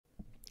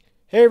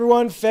Hey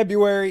everyone,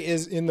 February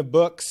is in the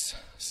books,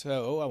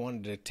 so I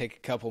wanted to take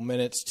a couple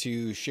minutes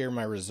to share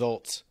my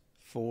results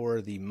for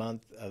the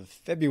month of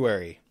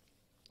February.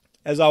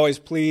 As always,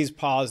 please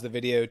pause the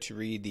video to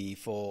read the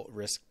full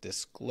risk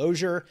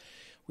disclosure.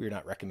 We are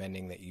not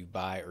recommending that you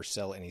buy or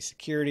sell any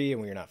security,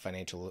 and we are not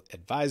financial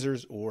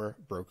advisors or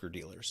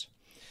broker-dealers.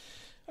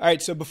 All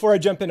right, so before I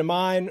jump into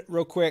mine,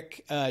 real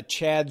quick,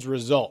 Chad's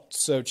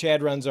results. So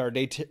Chad runs our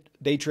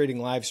day trading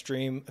live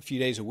stream a few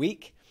days a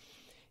week.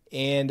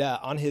 And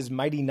on his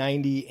Mighty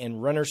 90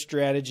 and runner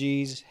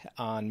strategies,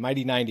 on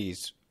Mighty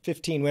 90s,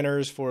 15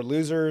 winners, 4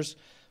 losers,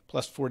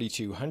 plus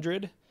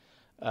 4,200.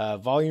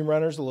 Volume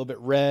runners, a little bit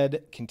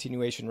red.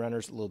 Continuation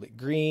runners, a little bit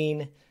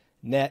green.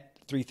 Net,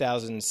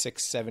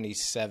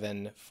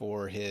 3,677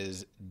 for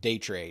his day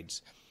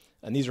trades.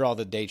 And these are all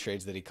the day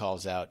trades that he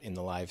calls out in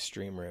the live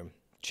stream room.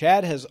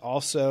 Chad has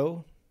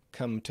also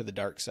come to the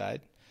dark side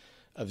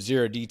of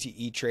zero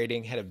DTE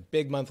trading. Had a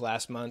big month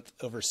last month,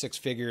 over 6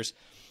 figures.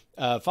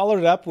 Followed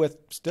it up with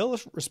still a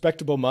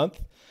respectable month.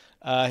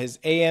 His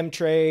AM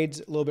trades,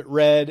 a little bit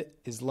red.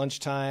 His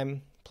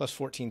lunchtime, plus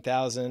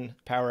 14,000.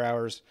 Power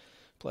hours,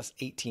 plus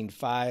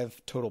 18.5.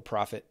 Total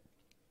profit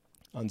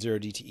on zero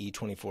DTE,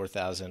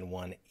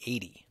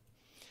 24,180.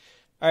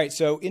 All right,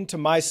 so into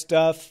my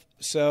stuff.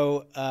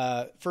 So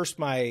first,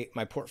 my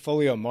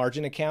portfolio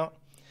margin account.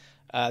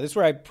 This is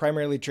where I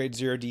primarily trade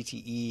zero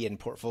DTE and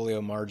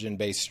portfolio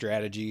margin-based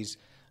strategies.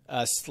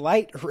 A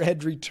slight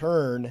red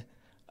return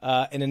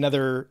and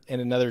another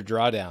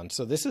drawdown.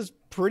 So this is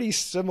pretty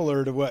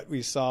similar to what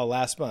we saw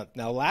last month.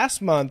 Now,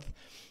 last month,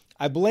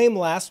 I blame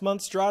last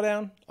month's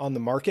drawdown on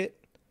the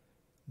market.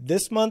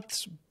 This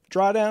month's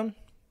drawdown,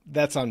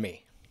 that's on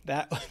me.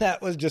 That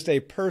was just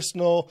a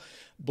personal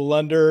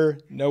blunder,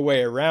 no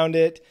way around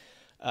it.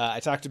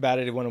 I talked about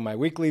it in one of my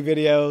weekly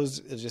videos.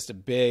 It was just a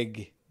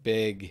big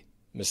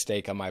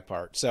mistake on my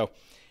part. So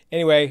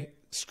anyway,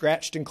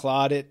 scratched and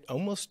clawed it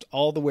almost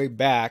all the way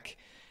back.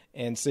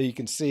 And so you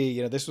can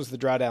see, this was the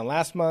drawdown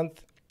last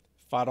month,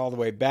 fought all the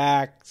way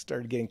back,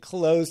 started getting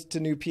close to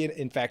new P&L.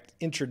 In fact,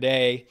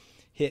 intraday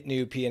hit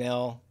new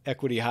P&L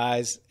equity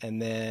highs,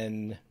 and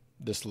then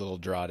this little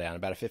drawdown,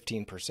 about a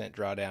 15%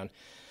 drawdown,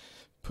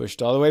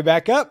 pushed all the way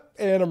back up,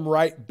 and I'm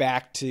right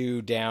back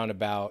to down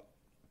about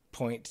a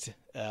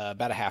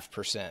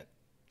 0.5%,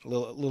 a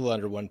little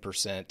under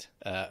 1%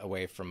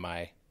 away from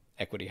my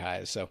equity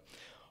highs. So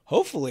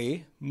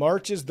hopefully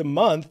March is the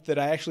month that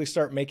I actually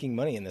start making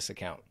money in this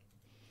account.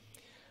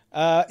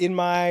 In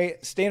my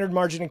standard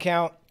margin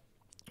account,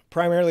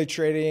 primarily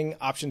trading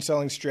option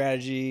selling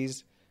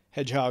strategies,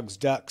 hedgehogs,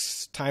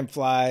 ducks, time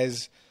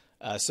flies,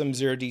 some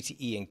zero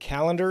DTE and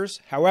calendars.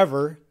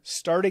 However,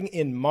 starting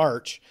in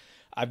March,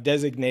 I've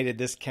designated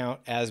this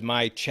account as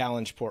my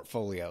challenge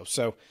portfolio.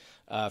 So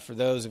for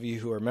those of you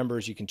who are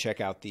members, you can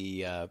check out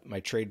my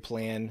trade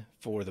plan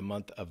for the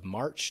month of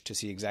March to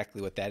see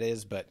exactly what that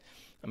is. But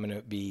I'm going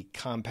to be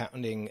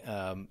compounding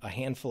a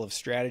handful of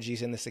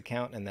strategies in this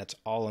account, and that's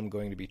all I'm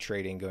going to be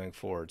trading going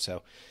forward.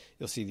 So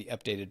you'll see the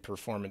updated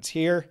performance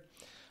here.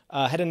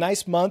 Had a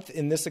nice month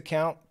in this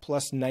account,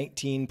 plus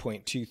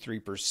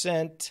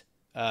 19.23%,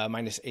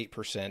 minus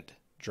 8%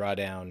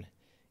 drawdown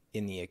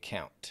in the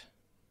account.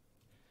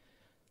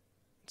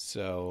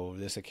 So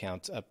this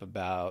account's up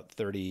about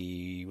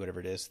 30, whatever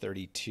it is,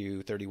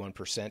 32,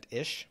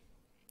 31%-ish.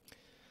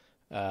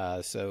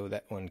 So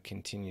that one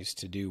continues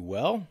to do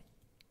well.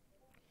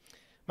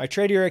 My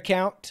Trader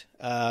account,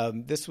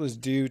 this was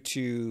due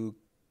to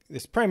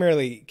this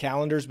primarily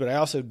calendars, but I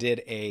also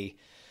did a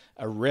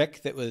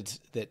RIC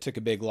that took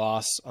a big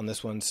loss on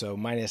this one. So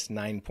minus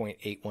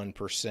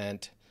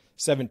 9.81%,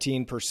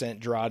 17%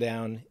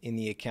 drawdown in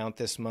the account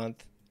this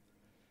month.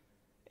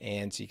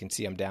 And so you can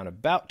see I'm down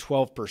about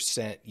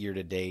 12% year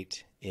to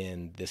date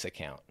in this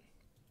account.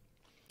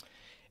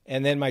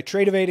 And then my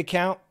Trade-Evade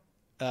account,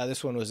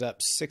 this one was up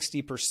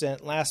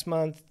 60% last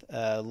month,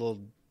 a little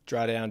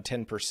drawdown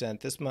 10%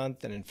 this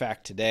month. And in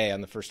fact, today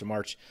on the 1st of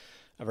March,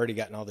 I've already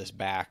gotten all this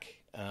back.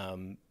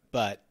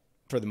 But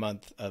for the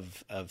month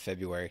of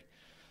February,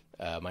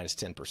 minus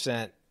 10%,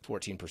 14%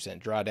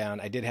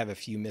 drawdown. I did have a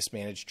few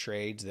mismanaged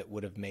trades that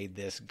would have made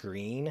this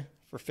green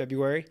for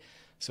February.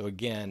 So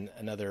again,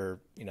 another,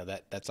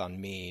 that's on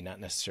me, not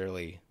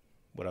necessarily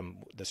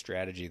the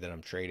strategy that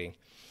I'm trading.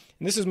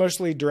 And this is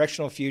mostly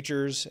directional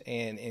futures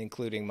and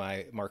including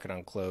my market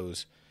on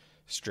close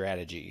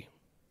strategy.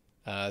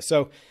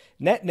 So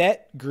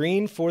net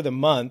green for the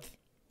month.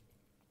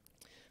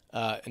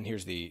 And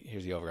here's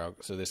the overall.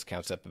 So this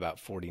counts up about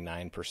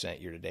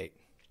 49% year to date.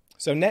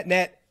 So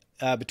net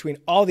between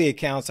all the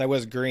accounts, I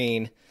was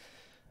green,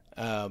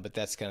 but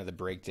that's kind of the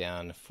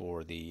breakdown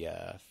for the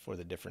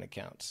different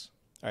accounts.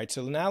 All right,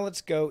 so now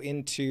let's go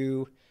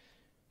into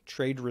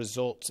trade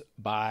results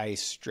by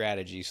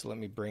strategy. So let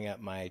me bring up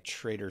my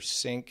Trader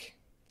Sync.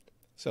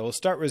 So we'll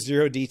start with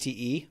zero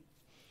DTE.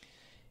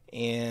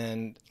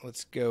 And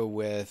let's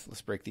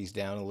break these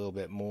down a little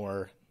bit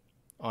more.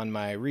 On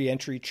my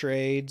re-entry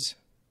trades,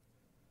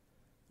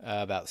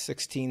 about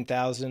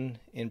 16,000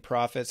 in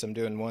profits. I'm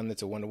doing one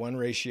that's a 1-to-1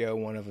 ratio.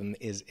 One of them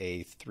is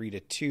a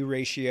 3-to-2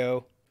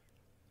 ratio.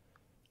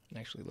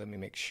 Actually, let me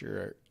make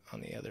sure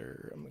on the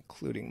other, I'm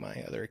including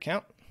my other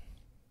account.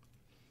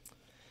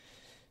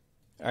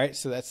 All right,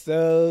 so that's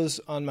those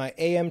on my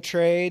AM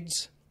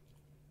trades.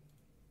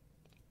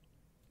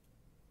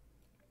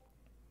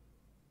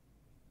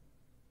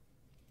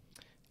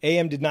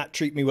 AM did not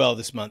treat me well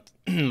this month.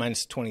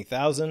 Minus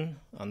 20,000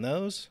 on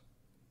those.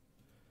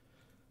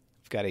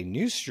 I've got a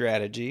new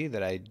strategy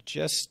that I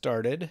just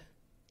started.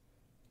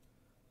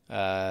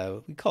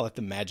 We call it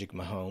the Magic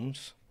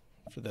Mahomes.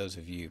 For those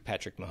of you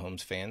Patrick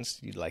Mahomes fans,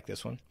 you'd like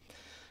this one.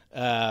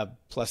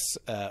 Plus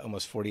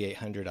almost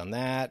 4,800 on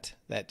that.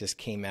 That just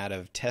came out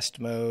of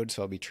test mode,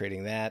 so I'll be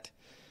trading that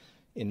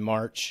in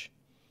March.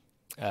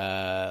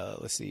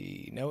 Let's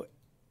see. No,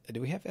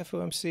 do we have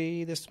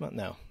FOMC this month?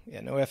 No.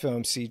 Yeah, no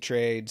FOMC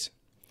trades.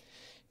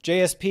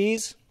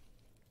 JSPs.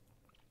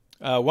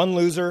 One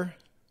loser.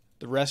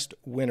 The rest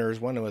winners.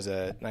 One was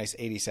a nice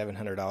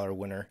 $8,700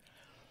 winner.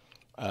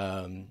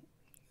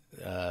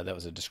 That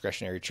was a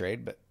discretionary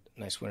trade, but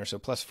nice winner. So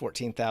plus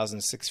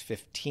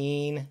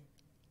 14,615.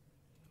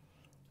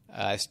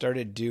 I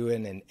started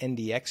doing an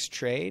NDX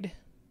trade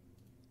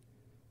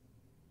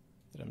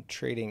that I'm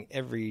trading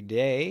every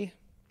day.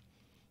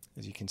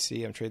 As you can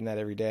see, I'm trading that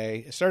every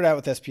day. I started out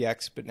with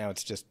SPX, but now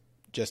it's just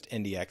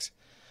NDX.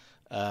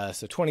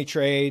 So 20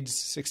 trades,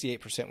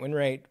 68% win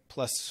rate,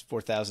 plus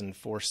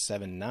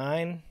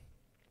 4,479.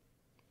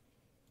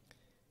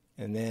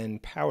 And then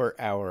Power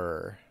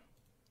Hour.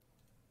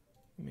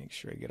 Make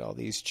sure I get all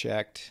these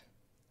checked.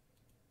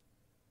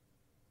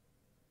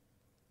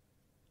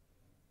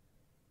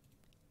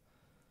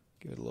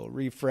 Give it a little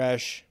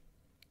refresh.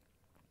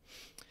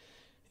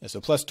 Yeah,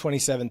 so plus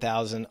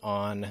 27,000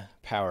 on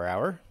Power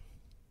Hour.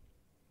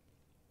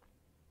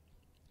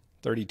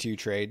 32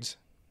 trades,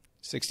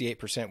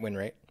 68% win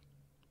rate.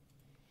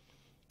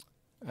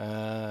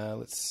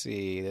 Let's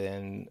see,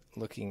 then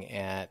looking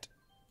at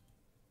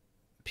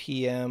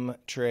PM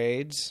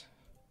trades.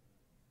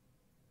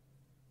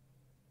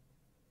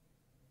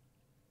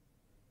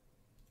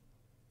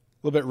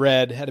 A little bit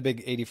red, had a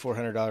big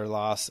 $8,400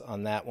 loss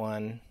on that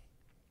one.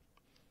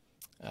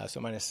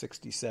 So minus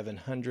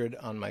 6,700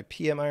 on my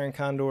PM iron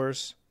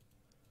condors.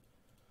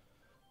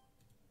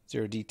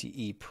 0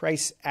 DTE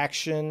price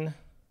action.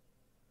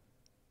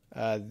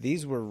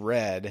 These were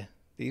red.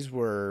 These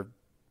were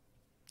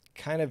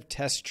kind of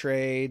test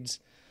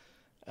trades.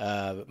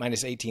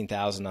 Minus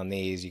 18,000 on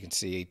these. You can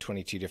see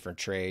 22 different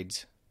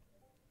trades.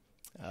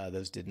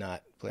 Those did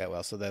not play out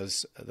well. So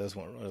those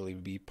won't really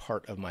be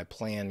part of my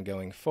plan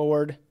going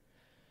forward.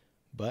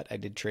 But I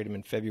did trade them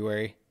in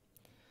February.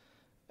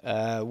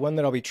 One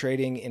that I'll be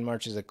trading in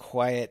March is a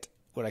quiet,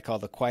 what I call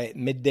the quiet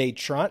midday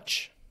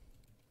tranche.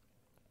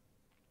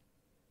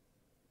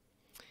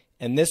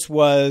 And this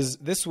was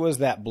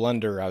that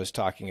blunder I was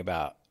talking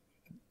about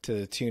to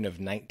the tune of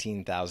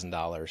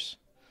 $19,000,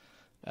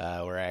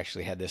 where I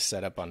actually had this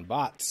set up on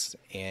bots,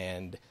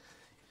 and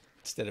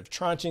instead of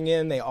tranching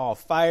in, they all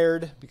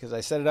fired because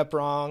I set it up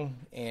wrong,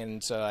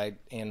 and so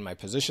my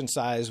position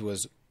size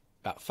was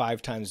about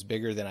 5 times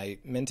bigger than I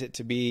meant it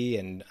to be,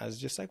 and I was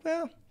just like,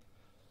 well,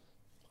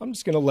 I'm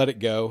just going to let it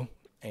go,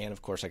 and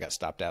of course I got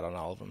stopped out on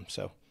all of them.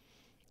 So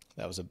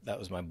that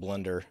was my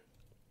blunder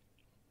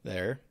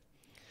there.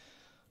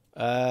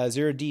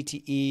 0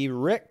 DTE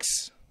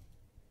RICS.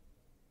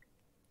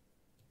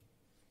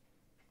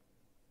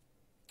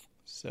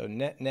 So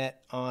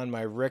net on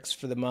my RICS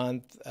for the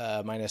month,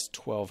 minus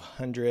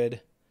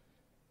 1,200.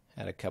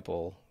 Had a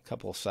couple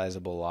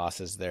sizable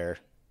losses there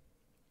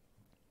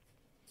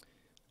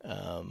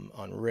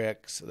on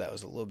RICS. So that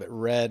was a little bit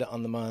red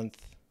on the month.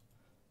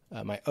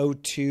 My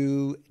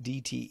O2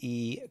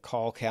 DTE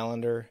call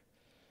calendar.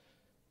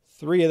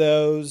 3 of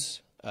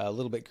those, a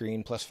little bit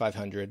green, plus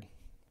 500.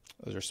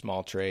 Those are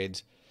small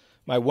trades.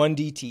 My 1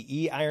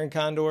 DTE iron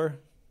condor,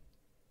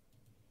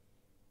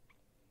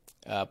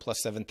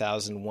 plus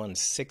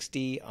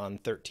 7,160 on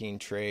 13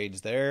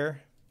 trades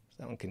there.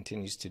 That one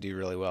continues to do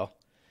really well.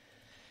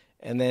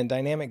 And then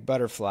dynamic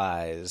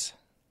butterflies.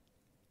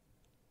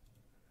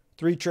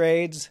 3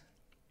 trades,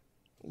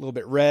 a little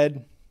bit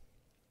red.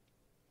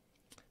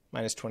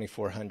 Minus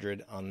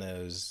 2,400 on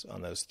those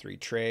 3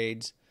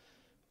 trades.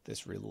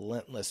 This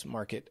relentless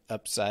market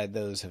upside,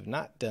 those have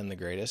not done the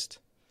greatest.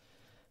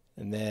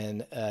 And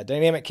then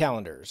dynamic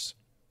calendars.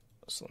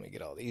 So let me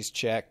get all these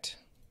checked.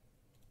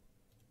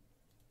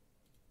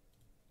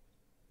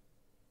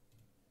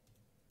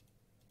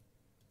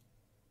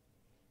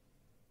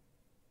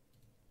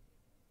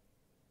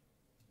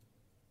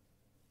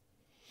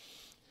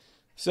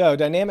 So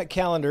dynamic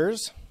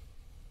calendars,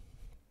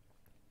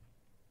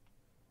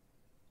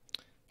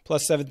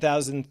 plus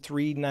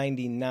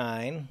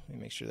 7,399. Let me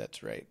make sure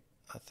that's right.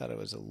 I thought it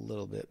was a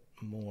little bit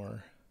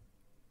more.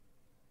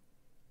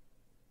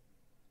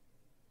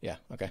 Yeah,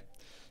 okay.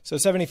 So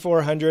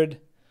 7,400.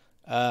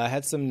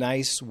 Had some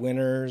nice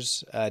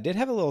winners. Did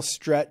have a little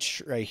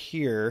stretch right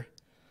here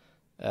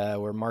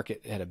where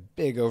market had a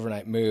big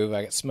overnight move.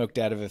 I got smoked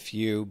out of a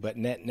few, but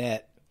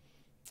net,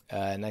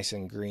 nice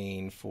and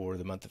green for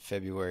the month of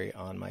February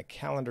on my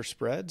calendar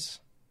spreads.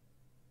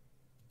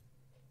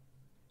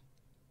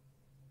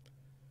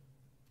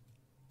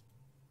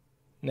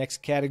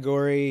 Next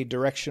category,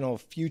 directional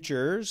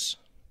futures.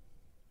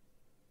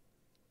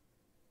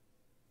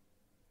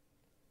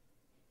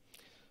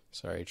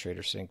 Sorry,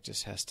 TraderSync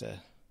just has to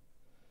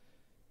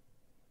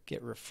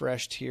get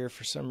refreshed here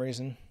for some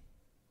reason.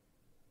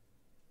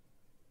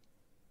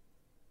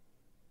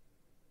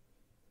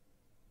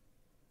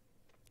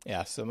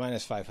 Yeah, so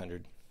minus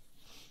 500.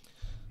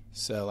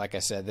 So like I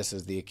said, this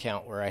is the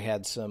account where I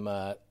had some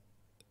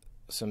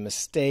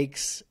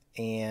mistakes,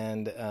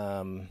 and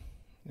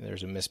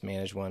there's a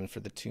mismanaged one for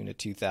the tune of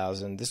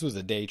 2,000. This was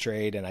a day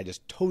trade, and I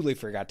just totally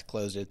forgot to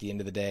close it at the end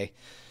of the day.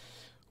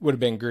 Would have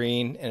been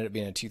green, ended up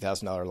being a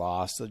 $2,000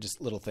 loss. So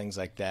just little things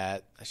like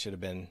that. I should have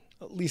been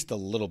at least a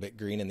little bit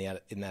green in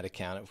that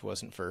account if it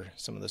wasn't for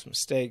some of those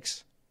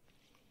mistakes.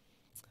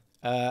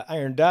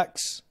 Iron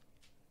Ducks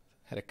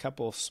had a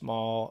couple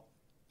small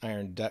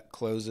Iron Duck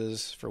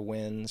closes for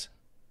wins.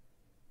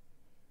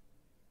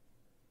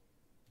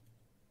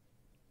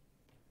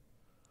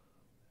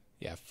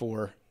 Yeah,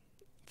 four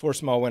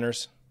small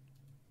winners.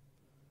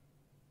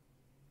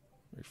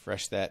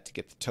 Refresh that to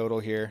get the total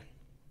here.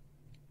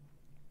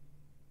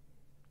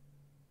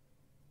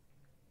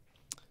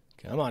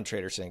 Come on,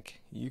 TraderSync.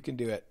 You can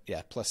do it.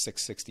 Yeah, plus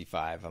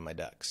 665 on my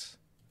Ducks.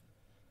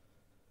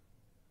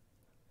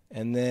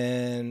 And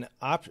then,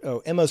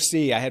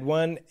 MOC. I had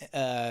one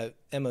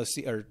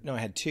MOC, or no, I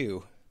had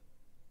two.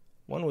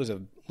 One was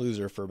a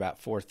loser for about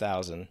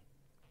 4,000.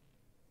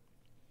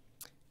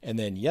 And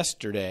then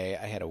yesterday,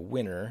 I had a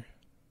winner.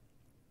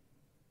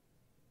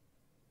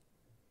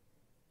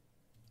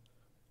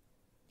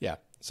 Yeah,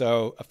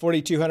 so a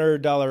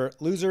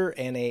 $4,200 loser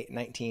and a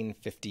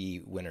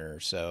 $1,950 winner.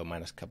 So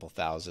minus a couple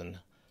thousand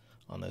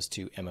on those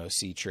two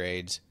MOC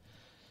trades.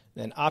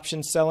 Then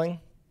option selling.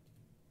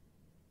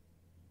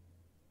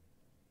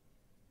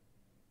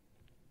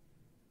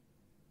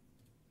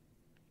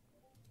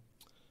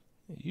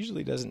 It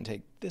usually doesn't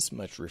take this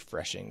much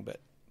refreshing, but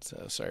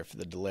so sorry for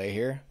the delay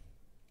here.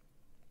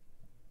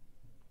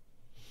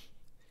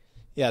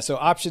 Yeah, so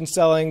option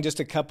selling, just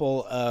a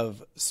couple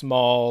of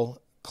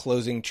small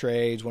closing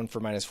trades, one for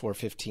minus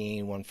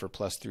 415, one for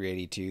plus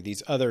 382.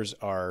 These others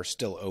are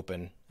still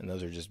open, and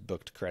those are just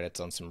booked credits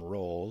on some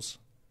rolls.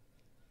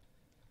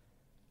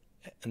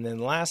 And then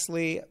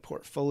lastly,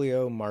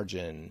 portfolio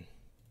margin.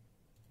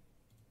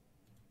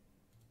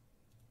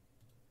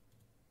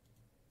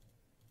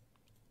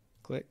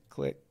 Click,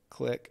 click,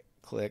 click,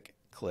 click,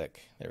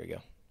 click. There we go.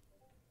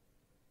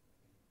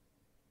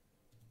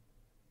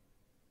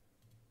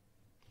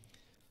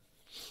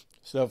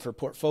 So for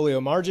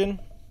portfolio margin,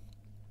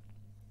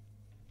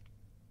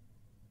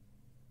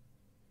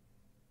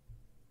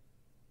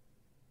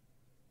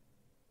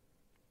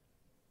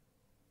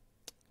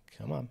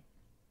 come on.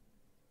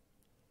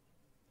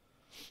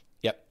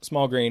 Yep,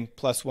 small green,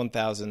 plus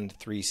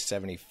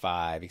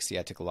 1,375. You can see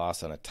I took a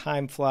loss on a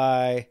time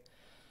fly,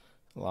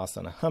 a loss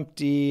on a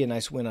Humpty, a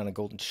nice win on a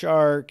golden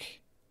shark,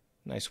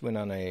 nice win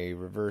on a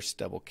reverse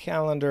double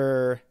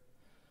calendar.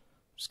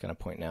 Just kind of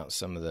pointing out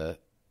some of the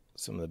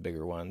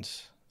bigger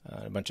ones,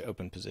 a bunch of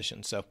open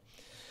positions. So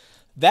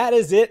that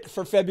is it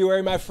for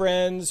February, my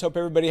friends. Hope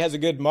everybody has a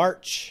good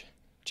March.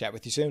 Chat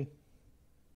with you soon.